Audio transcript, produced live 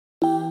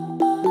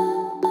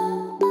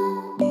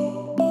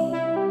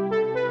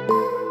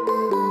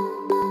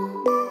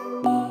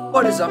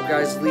What is up,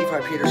 guys?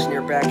 ReefaPalooza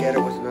here, back at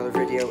it with another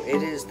video.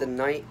 It is the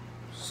night,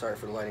 sorry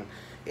for the lighting,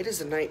 it is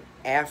the night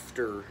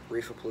after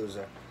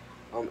ReefaPalooza.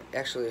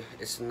 Actually,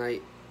 it's the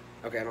night,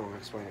 okay, I don't want to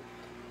explain it.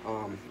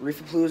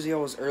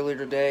 ReefaPalooza was earlier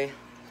today.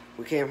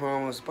 We came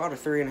home, it was about a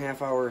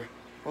 3.5 hour,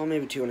 well,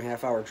 maybe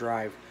 2.5 hour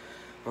drive.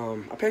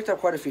 I picked up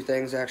quite a few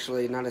things,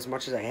 actually, not as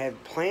much as I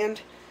had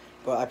planned,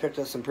 but I picked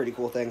up some pretty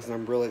cool things, and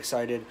I'm really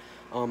excited.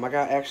 I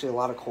got actually a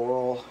lot of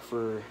coral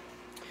for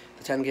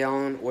the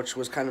 10-gallon, which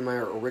was kind of my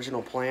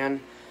original plan.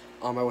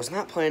 I was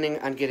not planning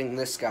on getting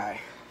this guy.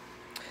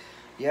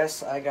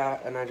 Yes, I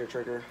got a niger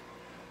trigger.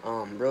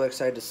 Really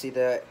excited to see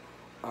that.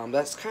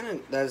 That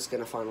is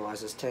going to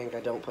finalize this tank. I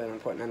don't plan on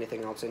putting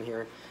anything else in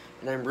here.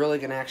 And I'm really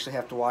going to actually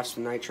have to watch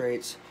the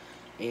nitrates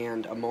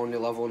and ammonia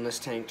level in this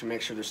tank to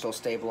make sure they're still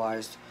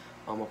stabilized.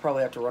 I'll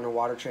probably have to run a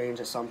water change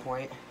at some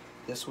point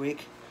this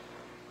week.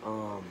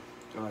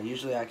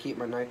 Usually I keep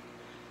my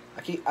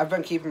I've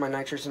been keeping my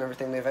nitrates and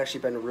everything. They've actually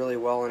been really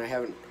well, and I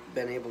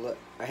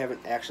haven't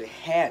actually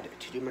had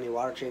to do many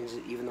water changes,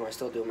 even though I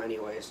still do them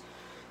anyways.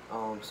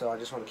 So I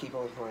just want to keep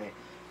up with my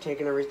tank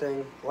and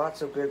everything.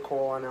 Lots of good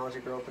coral and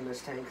algae growth in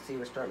this tank. See,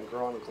 we're starting to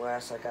grow on the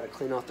glass. I got to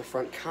clean off the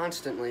front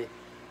constantly,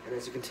 and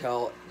as you can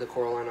tell, the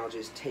coral and algae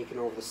is taking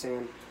over the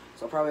sand.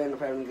 So I'll probably end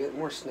up having to get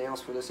more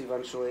snails for this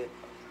eventually,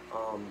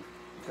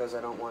 because I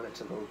don't want it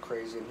to go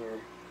crazy in here.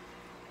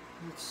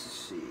 Let's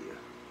see.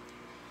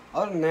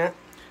 Other than that,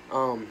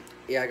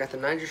 yeah, I got the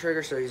niger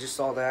trigger, so you just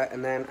saw that,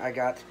 and then I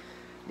got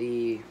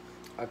the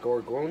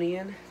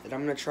gorgonian that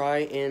I'm going to try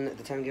in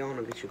the 10-gallon.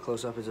 I'll get you a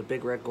close-up. It's a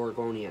big red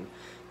gorgonian.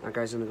 That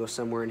guy's going to go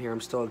somewhere in here.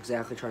 I'm still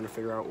exactly trying to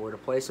figure out where to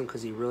place him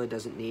because he really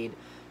doesn't need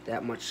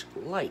that much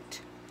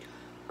light.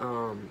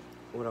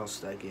 What else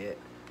did I get?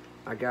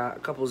 I got a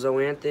couple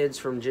zoanthids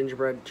from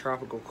Gingerbread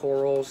Tropical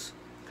Corals,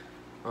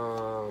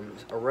 a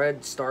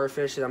red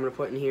starfish that I'm going to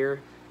put in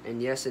here,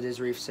 and yes, it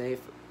is reef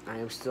safe. I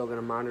am still going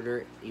to monitor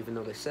it, even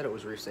though they said it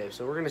was reef safe.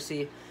 So we're going to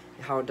see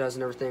how it does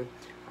and everything.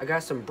 I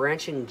got some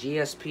branching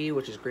GSP,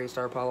 which is green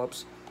star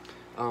polyps.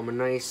 A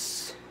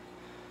nice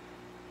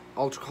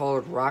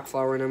ultra-colored rock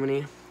flower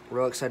anemone.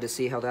 Real excited to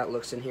see how that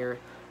looks in here.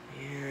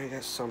 Yeah, I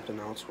got something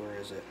else. Where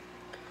is it?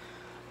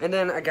 And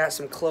then I got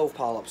some clove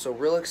polyps. So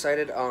real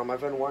excited.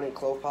 I've been wanting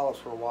clove polyps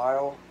for a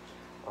while.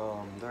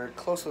 They're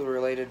closely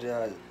related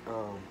to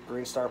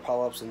green star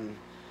polyps and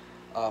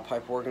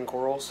pipe organ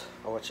corals,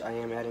 which I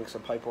am adding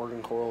some pipe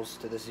organ corals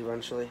to this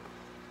eventually.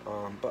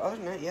 But other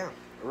than that, yeah,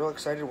 I'm real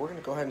excited. We're going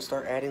to go ahead and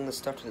start adding this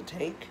stuff to the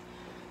tank.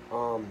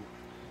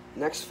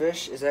 Next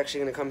fish is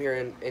actually going to come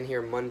here in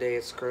here Monday.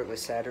 It's currently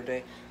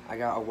Saturday. I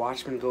got a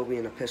Watchman goby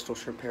and a pistol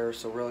shrimp pair,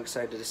 so real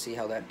excited to see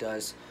how that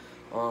does.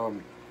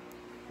 And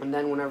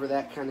then whenever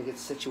that kind of gets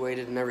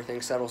situated and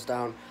everything settles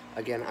down,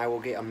 again, I will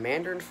get a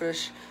mandarin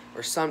fish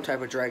or some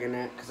type of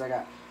dragonet, because I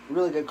got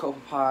really good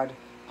copepod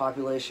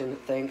population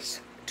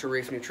thanks to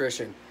Reef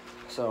Nutrition.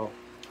 So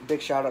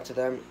big shout out to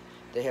them.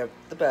 They have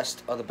the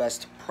best of the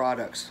best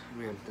products.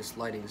 Man, this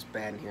lighting is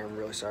bad in here. I'm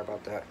really sorry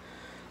about that.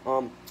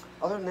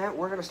 Other than that,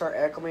 we're going to start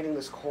acclimating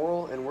this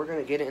coral, and we're going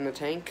to get it in the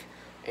tank,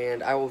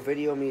 and I will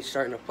video me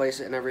starting to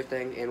place it and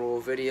everything, and we'll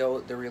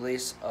video the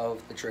release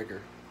of the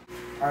trigger.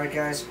 Alright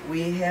guys,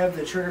 we have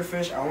the trigger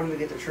fish. I wanted to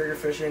get the trigger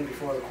fish in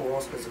before the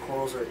corals, because the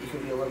corals you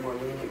can be a little more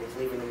lenient with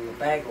leaving them in the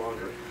bag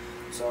longer.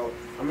 So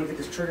I'm going to get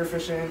this trigger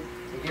fish in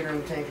and get her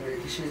in the tank,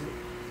 and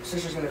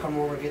sister's going to come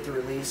over and get the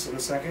release in a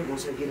second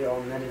once I get it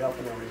all netted up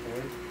and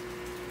everything.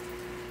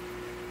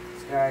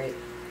 This guy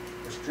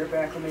is drip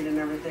acclimated and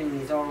everything, and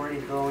he's all ready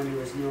to go into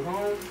his new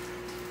home.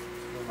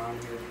 Come on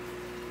here.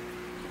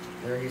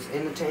 There, he's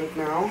in the tank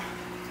now.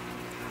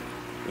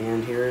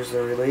 And here's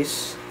the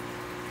release.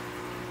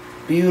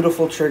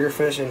 Beautiful trigger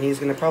fish, and he's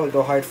going to probably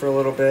go hide for a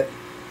little bit.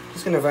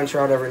 He's going to venture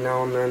out every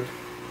now and then.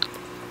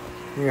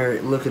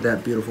 Here, look at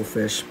that beautiful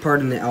fish.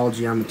 Pardon the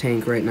algae on the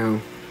tank right now.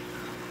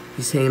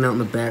 He's hanging out in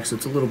the back, so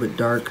it's a little bit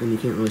dark and you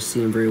can't really see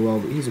him very well,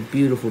 but he's a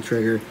beautiful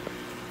trigger.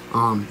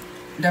 Definitely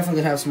going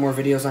to have some more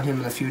videos on him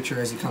in the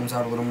future as he comes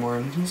out a little more,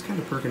 and he's kind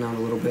of perking out a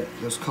little bit.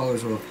 Those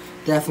colors will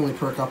definitely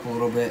perk up a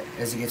little bit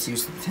as he gets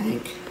used to the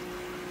tank.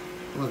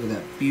 Look at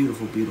that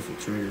beautiful, beautiful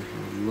trigger.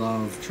 I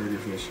love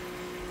triggerfish.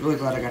 Really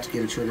glad I got to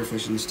get a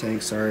triggerfish in this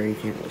tank. Sorry, you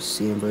can't really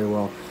see him very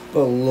well,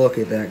 but look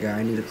at that guy.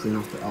 I need to clean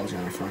off the algae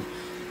on the front.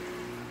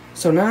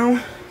 So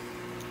now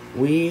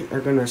we are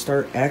going to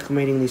start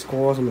acclimating these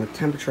corals. I'm going to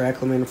temperature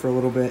acclimate them for a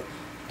little bit,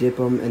 dip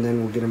them, and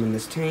then we'll get them in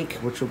this tank,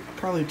 which will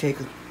probably take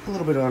a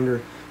little bit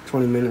under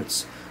 20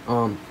 minutes.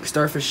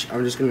 Starfish,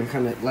 I'm just going to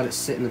kind of let it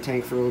sit in the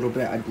tank for a little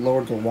bit. I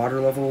lowered the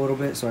water level a little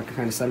bit so I can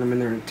kind of set them in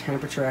there and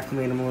temperature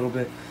acclimate them a little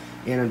bit.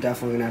 And I'm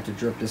definitely going to have to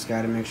drip this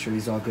guy to make sure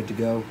he's all good to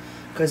go,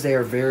 because they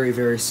are very,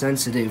 very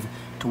sensitive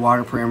to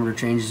water parameter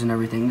changes and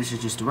everything. This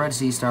is just a red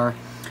sea star.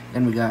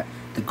 Then we got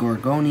the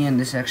gorgonian.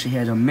 This actually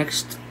has a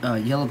mixed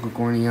yellow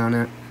gorgonian on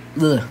it.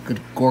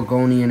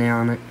 Gorgonian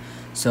on it.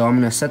 So I'm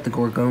gonna set the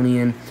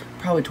gorgonian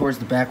probably towards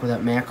the back where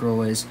that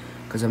macro is,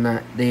 because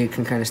they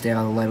can kind of stay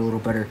out of the light a little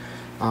better,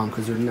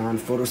 because they're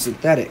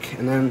non-photosynthetic.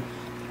 And then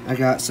I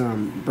got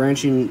some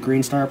branching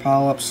green star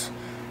polyps,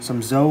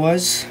 some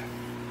zoas,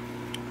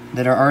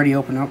 that are already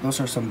opened up. Those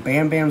are some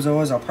Bam Bam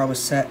Zoas. I'll probably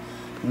set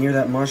near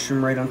that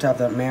mushroom right on top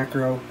of that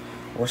macro,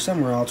 or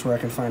somewhere else where I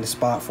can find a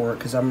spot for it,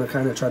 because I'm going to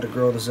kind of try to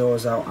grow the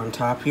Zoas out on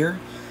top here.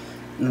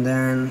 And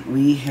then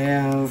we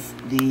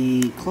have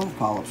the clove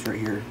polyps right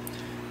here.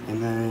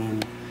 And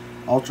then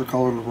ultra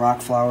colored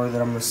rock flower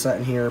that I'm going to set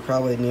in here,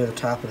 probably near the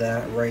top of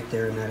that, right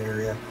there in that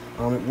area.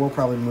 It will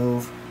probably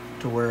move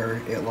to where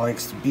it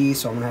likes to be,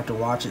 so I'm going to have to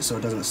watch it so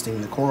it doesn't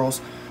sting the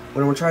corals. But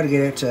I'm going to try to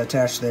get it to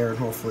attach there, and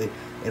hopefully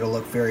it'll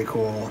look very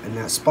cool in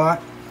that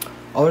spot.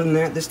 Other than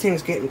that, this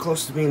tank's getting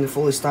close to being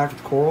fully stocked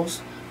with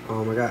corals.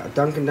 I got a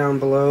Duncan down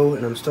below,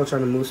 and I'm still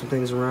trying to move some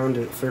things around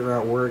to figure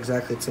out where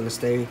exactly it's going to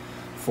stay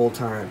full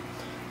time.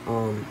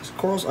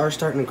 Corals are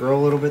starting to grow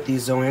a little bit.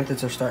 These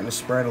zoanthids are starting to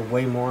spread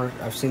way more.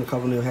 I've seen a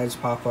couple new heads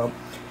pop up,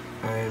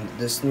 and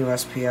this new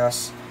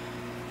SPS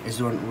is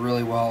doing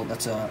really well.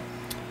 That's a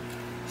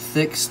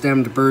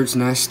thick-stemmed bird's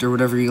nest, or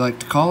whatever you like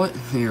to call it.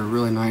 They are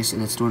really nice,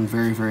 and it's doing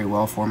very, very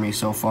well for me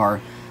so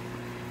far.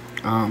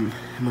 I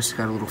must have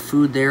got a little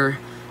food there.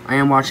 I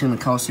am watching the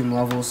calcium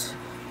levels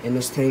in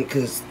this tank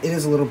because it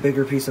is a little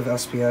bigger piece of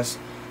SPS,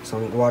 so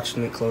I'm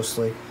watching it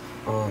closely.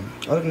 Other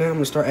than that, I'm going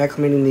to start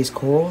acclimating these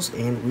corals,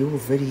 and we will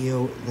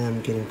video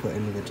them getting put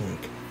into the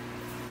tank.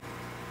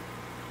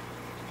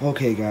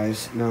 Okay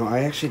guys, now I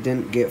actually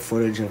didn't get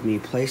footage of me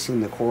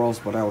placing the corals,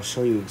 but I will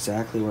show you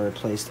exactly where I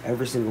placed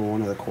every single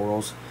one of the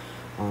corals.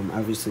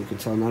 Obviously you can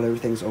tell not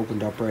everything's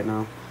opened up right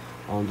now.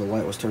 The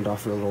light was turned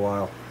off for a little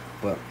while,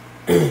 but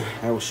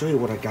I will show you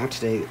what I got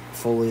today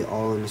fully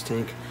all in this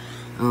tank.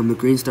 The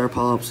green star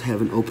polyps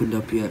haven't opened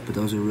up yet, but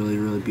those are really,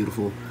 really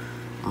beautiful.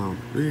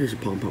 There's a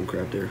pom-pom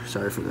crab there.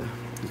 Sorry for the,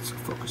 let's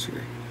focus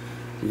here.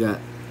 We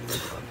got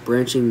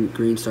branching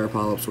green star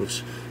polyps,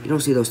 which you don't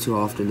see those too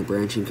often, the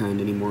branching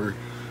kind anymore.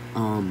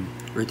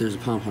 Right there's a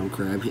pom-pom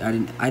crab.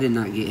 I did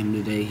not get him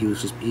today.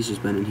 He's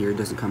just been in here. It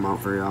doesn't come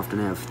out very often.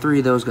 I have 3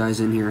 of those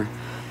guys in here.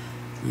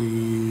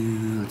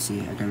 And let's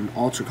see, I got an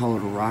ultra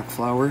colored rock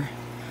flower.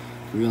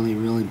 Really,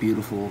 really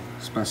beautiful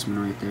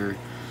specimen right there.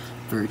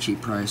 Very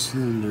cheap price.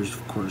 And there's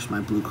of course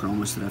my blue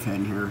chromis that I've had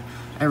in here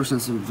ever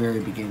since the very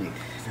beginning.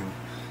 Now,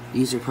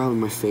 these are probably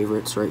my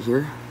favorites right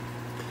here.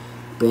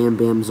 Bam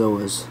Bam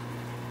Zoas.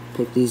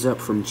 Pick these up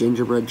from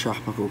Gingerbread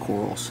Tropical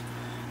Corals,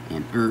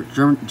 or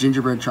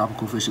Gingerbread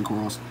Tropical Fishing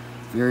Corals.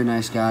 Very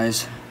nice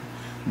guys.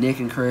 Nick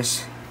and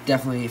Chris,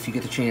 definitely if you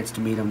get the chance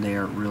to meet them, they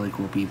are really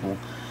cool people.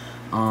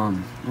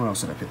 What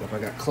else did I pick up? I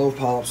got clove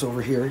polyps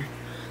over here.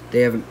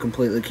 They haven't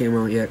completely came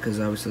out yet because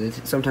obviously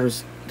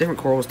sometimes different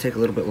corals take a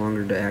little bit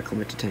longer to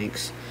acclimate to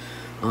tanks.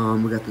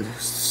 We got the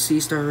sea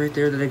star right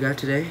there that I got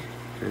today,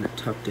 kind of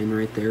tucked in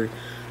right there.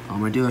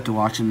 I do have to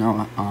watch them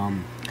though.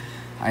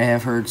 I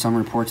have heard some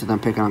reports of them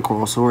picking on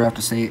corals, so we have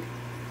to stay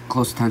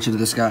close attention to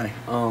this guy.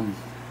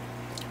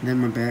 Then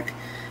my back,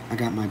 I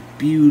got my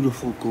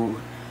beautiful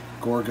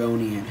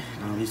Gorgonian.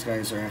 Now these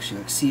guys are actually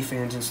like sea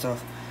fans and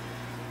stuff.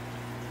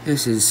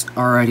 This is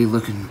already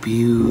looking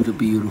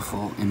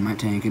beautiful in my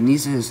tank, and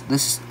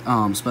this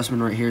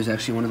specimen right here is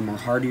actually one of the more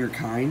hardier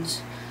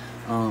kinds.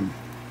 And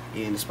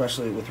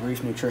especially with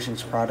Reef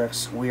Nutrition's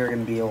products, we are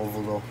going to be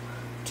able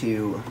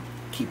to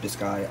keep this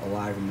guy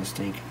alive in this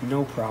tank,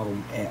 no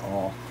problem at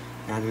all.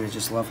 And I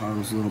just love how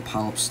those little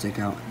polyps stick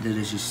out. That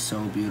is just so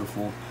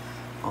beautiful.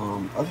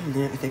 Other than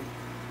that, I think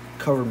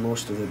covered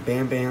most of it.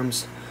 Bam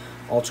Bams,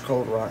 ultra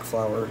colored rock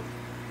flower,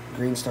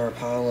 green star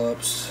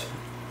polyps,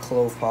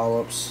 clove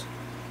polyps,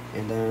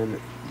 and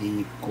then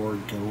the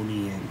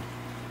Gorgonian.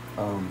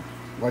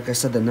 Like I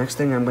said, the next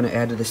thing I'm going to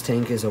add to this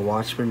tank is a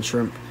Watchman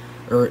shrimp.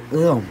 Or,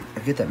 no, I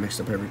get that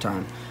mixed up every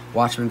time.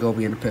 Watchman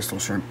goby and a pistol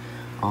shrimp.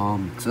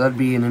 So that'd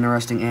be an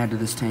interesting add to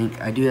this tank.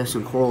 I do have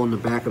some coral in the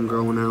back I'm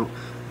growing out.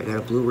 I got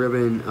a blue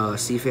ribbon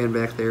sea fan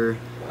back there,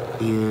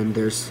 and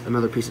there's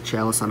another piece of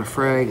chalice on a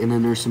frag, and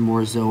then there's some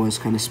more zoas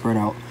kind of spread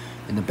out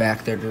in the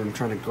back there that I'm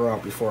trying to grow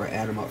out before I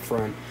add them up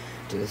front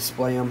to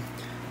display them.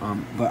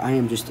 But I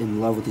am just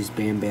in love with these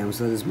Bam Bams.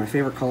 That is my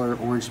favorite color.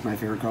 Orange is my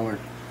favorite color.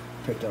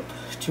 Picked up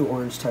 2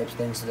 orange type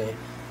things today.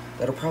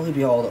 That'll probably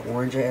be all the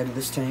orange I add to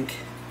this tank.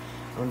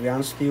 I'm gonna be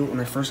honest with you, when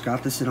I first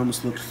got this, it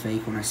almost looked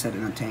fake when I set it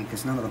in the tank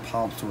because none of the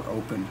polyps were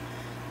open.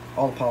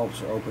 All the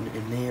polyps are open,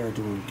 and they are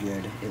doing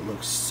good. It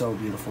looks so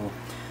beautiful.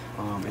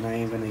 And I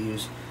am going to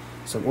use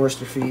some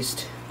Oyster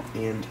Feast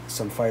and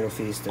some Phyto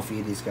Feast to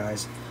feed these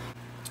guys.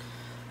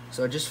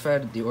 So I just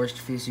fed the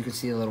Oyster Feast. You can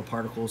see the little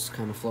particles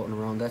kind of floating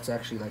around. That's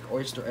actually like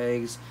oyster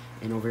eggs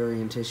and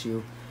ovarian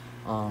tissue.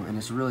 And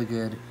it's really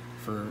good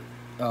for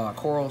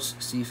corals,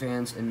 sea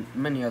fans, and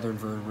many other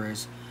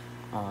invertebrates.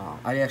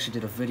 I actually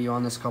did a video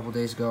on this a couple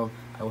days ago.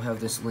 I will have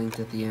this linked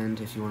at the end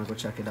if you want to go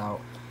check it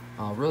out.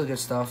 Really good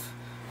stuff.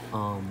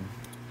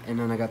 And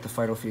then I got the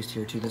Phyto Feast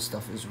here too. This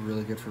stuff is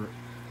really good for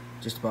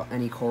just about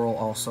any coral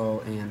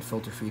also, and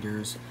filter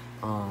feeders.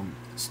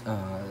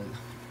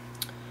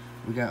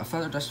 We got a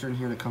feather duster in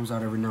here that comes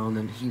out every now and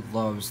then. He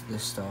loves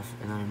this stuff,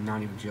 and I'm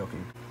not even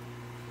joking.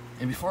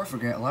 And before I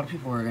forget, a lot of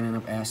people are going to end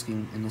up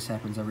asking, and this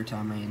happens every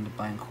time I end up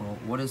buying coral,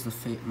 what is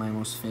my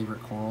most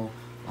favorite coral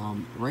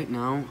Right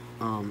now,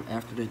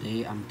 after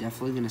today, I'm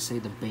definitely going to say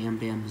the Bam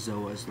Bam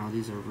Zoas. Now,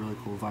 these are really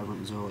cool,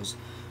 vibrant Zoas.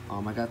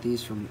 I got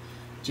these from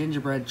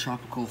Gingerbread,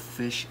 Tropical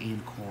Fish,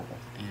 and Coral.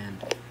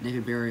 And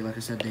Naked Berry, like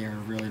I said, they are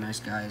really nice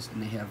guys,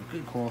 and they have a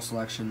good coral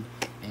selection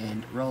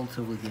and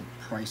relatively good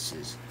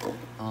prices.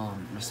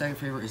 My second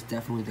favorite is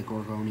definitely the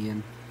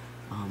Gorgonian.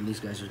 These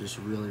guys are just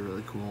really,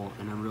 really cool,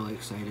 and I'm really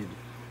excited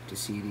to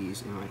see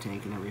these in my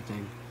tank and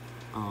everything.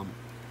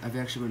 I've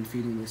actually been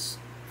feeding this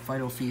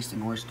Phyto Feast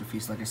and Oyster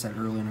Feast, like I said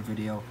earlier in the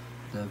video.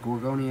 The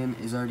Gorgonian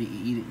is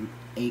already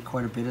ate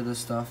quite a bit of this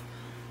stuff.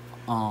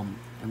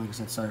 And like I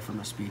said, sorry for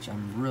my speech.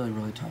 I'm really,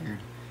 really tired,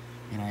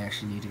 and I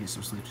actually need to get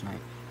some sleep tonight.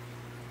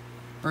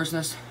 Bird's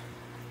Nest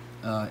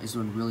is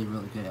doing really,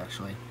 really good,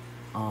 actually.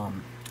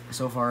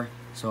 So far,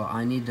 so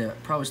I need to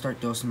probably start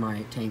dosing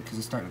my tank because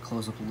it's starting to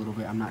close up a little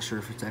bit. I'm not sure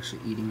if it's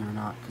actually eating or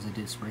not because I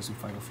did spray some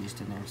Phyto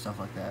Feast in there and stuff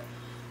like that.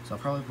 So I'll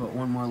probably put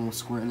one more little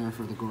squirt in there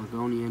for the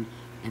Gorgonian,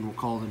 and we'll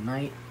call it a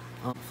night.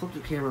 Flip the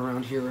camera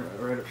around here,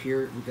 right up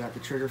here. We got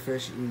the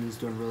triggerfish, and he's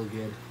doing really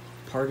good.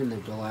 Pardon the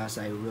glass,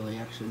 I really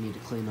actually need to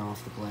clean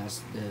off the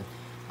glass. The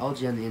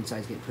algae on the inside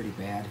is getting pretty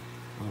bad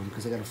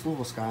because I got a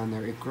fluval sky on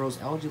there. It grows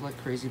algae like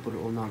crazy, but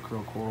it will not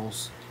grow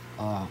corals.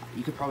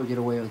 You could probably get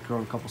away with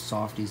growing a couple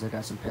softies. I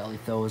got some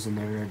paleothos in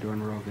there that are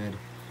doing real good.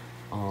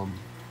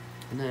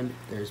 And then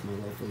there's my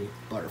lovely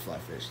butterfly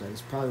fish. That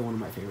is probably one of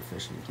my favorite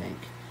fish in the tank,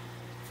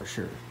 for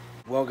sure.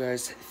 Well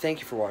guys, thank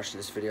you for watching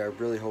this video. I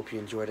really hope you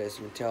enjoyed it. As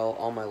you can tell,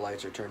 all my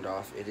lights are turned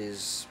off. It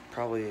is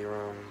probably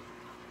around,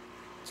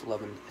 it's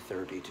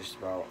 11:30 just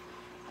about.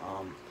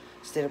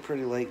 Stayed up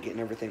pretty late getting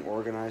everything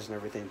organized and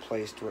everything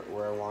placed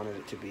where I wanted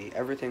it to be.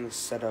 Everything's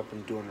set up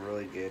and doing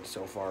really good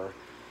so far.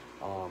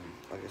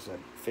 Like I said,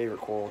 favorite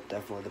coral,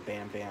 definitely the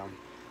Bam Bam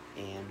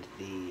and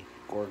the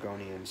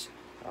Gorgonians,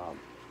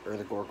 or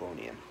the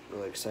Gorgonian.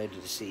 Really excited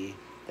to see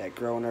that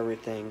grow and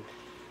everything.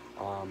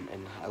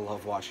 And I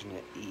love watching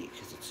it eat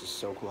because it's just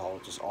so cool how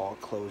it just all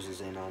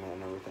closes in on it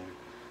and everything.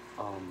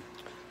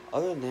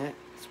 Other than that,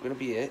 it's going to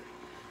be it.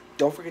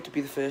 Don't forget to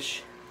be the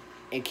fish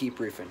and keep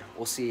reefing.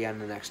 We'll see you on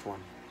the next one.